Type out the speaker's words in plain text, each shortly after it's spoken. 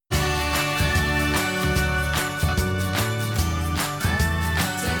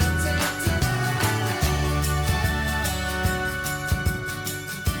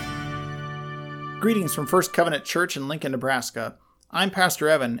Greetings from First Covenant Church in Lincoln, Nebraska. I'm Pastor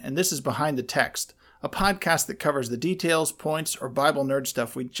Evan, and this is Behind the Text, a podcast that covers the details, points, or Bible nerd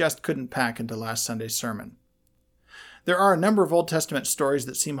stuff we just couldn't pack into last Sunday's sermon. There are a number of Old Testament stories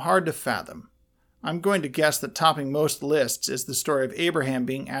that seem hard to fathom. I'm going to guess that topping most lists is the story of Abraham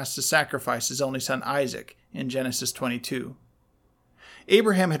being asked to sacrifice his only son Isaac in Genesis 22.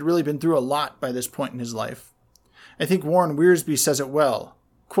 Abraham had really been through a lot by this point in his life. I think Warren Wiersbe says it well.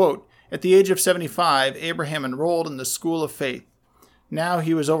 Quote, "At the age of 75, Abraham enrolled in the school of faith. Now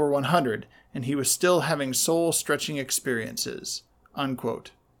he was over 100, and he was still having soul-stretching experiences."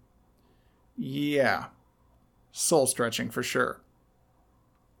 Unquote. Yeah, soul-stretching for sure.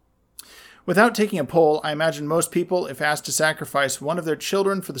 Without taking a poll, I imagine most people, if asked to sacrifice one of their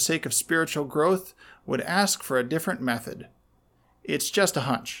children for the sake of spiritual growth, would ask for a different method. It's just a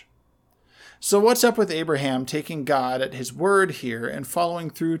hunch. So what's up with Abraham taking God at his word here and following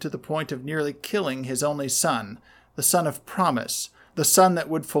through to the point of nearly killing his only son, the son of promise, the son that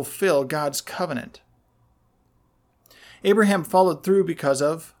would fulfill God's covenant? Abraham followed through because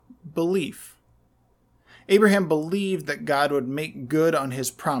of belief. Abraham believed that God would make good on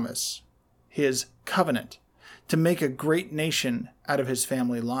his promise, his covenant, to make a great nation out of his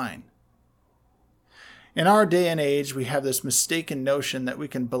family line. In our day and age, we have this mistaken notion that we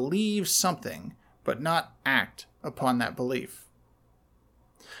can believe something, but not act upon that belief.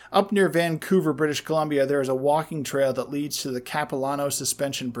 Up near Vancouver, British Columbia, there is a walking trail that leads to the Capilano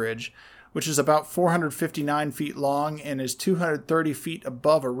Suspension Bridge, which is about 459 feet long and is 230 feet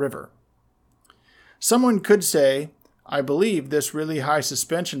above a river. Someone could say, "I believe this really high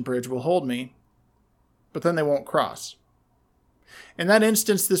suspension bridge will hold me," but then they won't cross. In that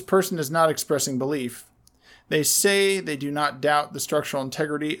instance, this person is not expressing belief. They say they do not doubt the structural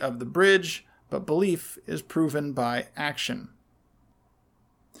integrity of the bridge, but belief is proven by action.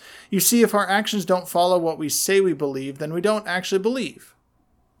 You see, if our actions don't follow what we say we believe, then we don't actually believe.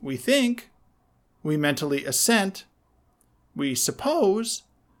 We think, we mentally assent, we suppose,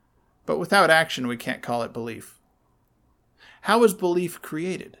 but without action we can't call it belief. How is belief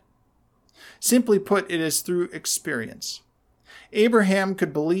created? Simply put, it is through experience. Abraham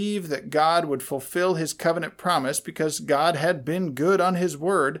could believe that God would fulfill his covenant promise because God had been good on his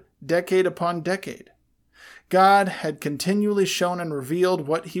word decade upon decade. God had continually shown and revealed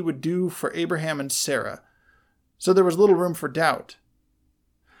what he would do for Abraham and Sarah, so there was little room for doubt.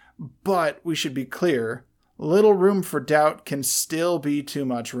 But we should be clear, little room for doubt can still be too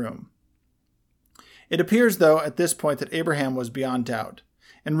much room. It appears, though, at this point that Abraham was beyond doubt,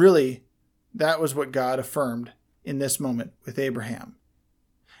 and really, that was what God affirmed in this moment with Abraham.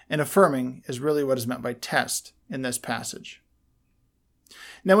 And affirming is really what is meant by test in this passage.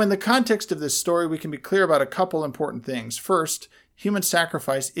 Now, in the context of this story, we can be clear about a couple important things. First, human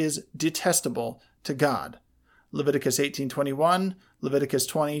sacrifice is detestable to God. Leviticus 18:21, Leviticus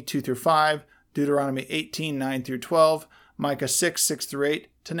 20:2-5, Deuteronomy 18:9-12, Micah 6:6-8,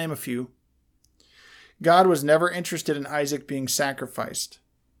 to name a few. God was never interested in Isaac being sacrificed.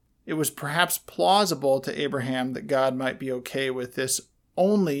 It was perhaps plausible to Abraham that God might be okay with this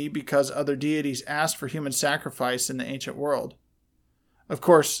only because other deities asked for human sacrifice in the ancient world. Of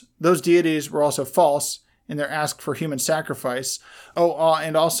course, those deities were also false in their ask for human sacrifice.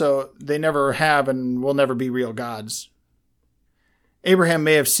 And also, they never have and will never be real gods. Abraham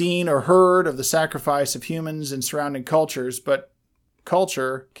may have seen or heard of the sacrifice of humans in surrounding cultures, but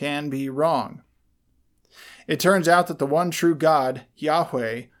culture can be wrong. It turns out that the one true God,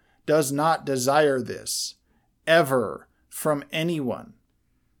 Yahweh, does not desire this, ever, from anyone.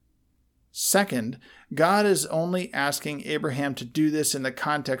 Second, God is only asking Abraham to do this in the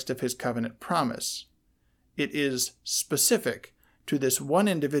context of his covenant promise. It is specific to this one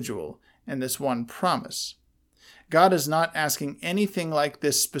individual and this one promise. God is not asking anything like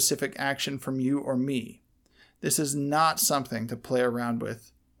this specific action from you or me. This is not something to play around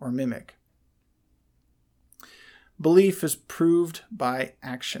with or mimic. Belief is proved by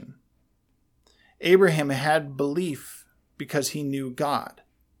action. Abraham had belief because he knew God.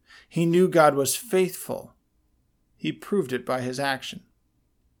 He knew God was faithful. He proved it by his action.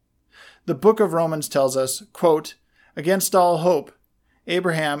 The book of Romans tells us, quote, "Against all hope,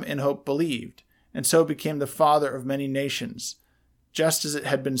 Abraham in hope believed, and so became the father of many nations. Just as it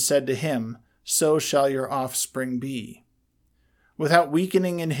had been said to him, so shall your offspring be." Without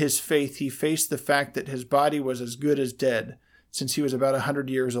weakening in his faith, he faced the fact that his body was as good as dead, since he was about 100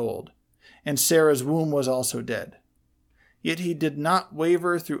 years old, and Sarah's womb was also dead. Yet he did not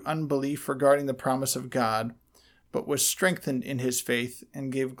waver through unbelief regarding the promise of God, but was strengthened in his faith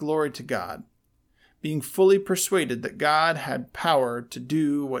and gave glory to God, being fully persuaded that God had power to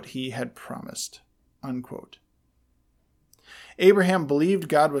do what he had promised. Unquote. Abraham believed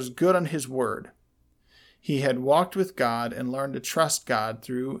God was good on his word. He had walked with God and learned to trust God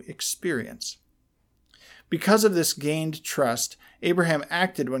through experience. Because of this gained trust, Abraham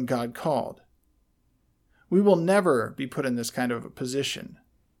acted when God called. We will never be put in this kind of a position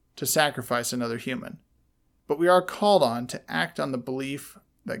to sacrifice another human, but we are called on to act on the belief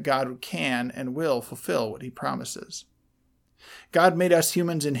that God can and will fulfill what he promises. God made us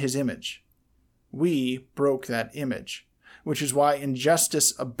humans in his image. We broke that image, which is why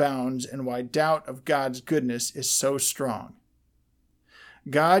injustice abounds and why doubt of God's goodness is so strong.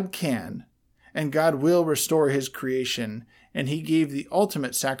 God can and God will restore his creation, and he gave the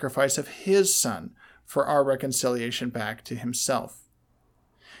ultimate sacrifice of his Son for our reconciliation back to himself.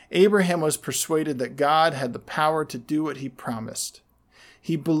 Abraham was persuaded that God had the power to do what he promised.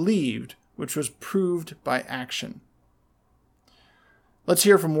 He believed, which was proved by action. Let's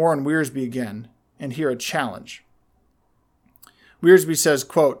hear from Warren Wiersbe again and hear a challenge. Wiersbe says,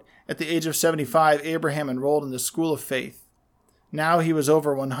 quote, "At the age of 75, Abraham enrolled in the School of Faith. Now he was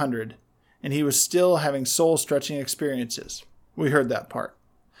over 100, and he was still having soul-stretching experiences." We heard that part.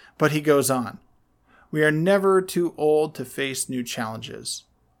 But he goes on. "We are never too old to face new challenges,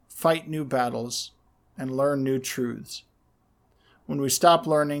 fight new battles, and learn new truths. When we stop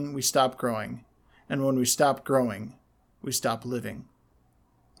learning, we stop growing. And when we stop growing, we stop living."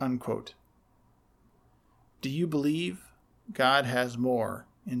 Unquote. Do you believe God has more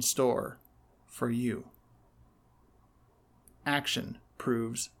in store for you? Action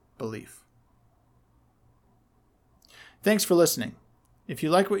proves belief. Thanks for listening. If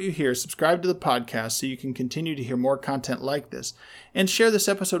you like what you hear, subscribe to the podcast so you can continue to hear more content like this, and share this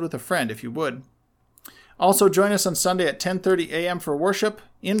episode with a friend if you would. Also, join us on Sunday at 10:30 a.m. for worship,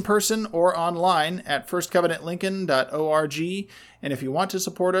 in person or online at firstcovenantlincoln.org, and if you want to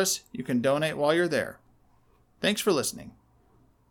support us, you can donate while you're there. Thanks for listening.